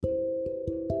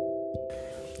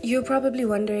You're probably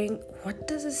wondering, what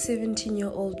does a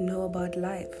 17-year-old know about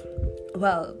life?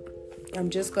 Well, I'm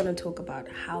just going to talk about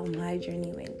how my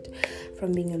journey went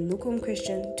from being a lukewarm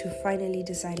Christian to finally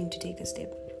deciding to take a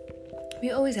step.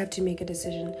 We always have to make a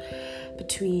decision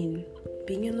between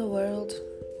being in the world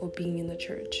or being in the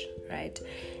church, right?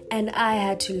 And I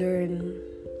had to learn.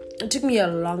 It took me a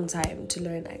long time to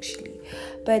learn, actually.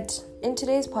 But in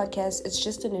today's podcast, it's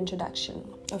just an introduction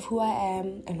of who I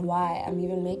am and why I'm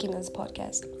even making this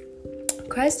podcast.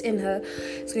 Christ in Her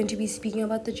is going to be speaking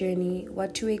about the journey,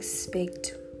 what to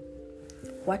expect,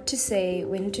 what to say,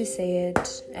 when to say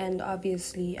it, and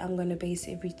obviously I'm going to base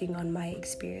everything on my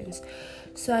experience.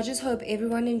 So I just hope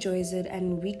everyone enjoys it,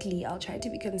 and weekly I'll try to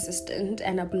be consistent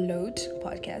and upload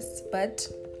podcasts, but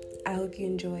I hope you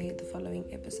enjoy the following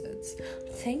episodes.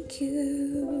 Thank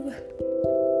you.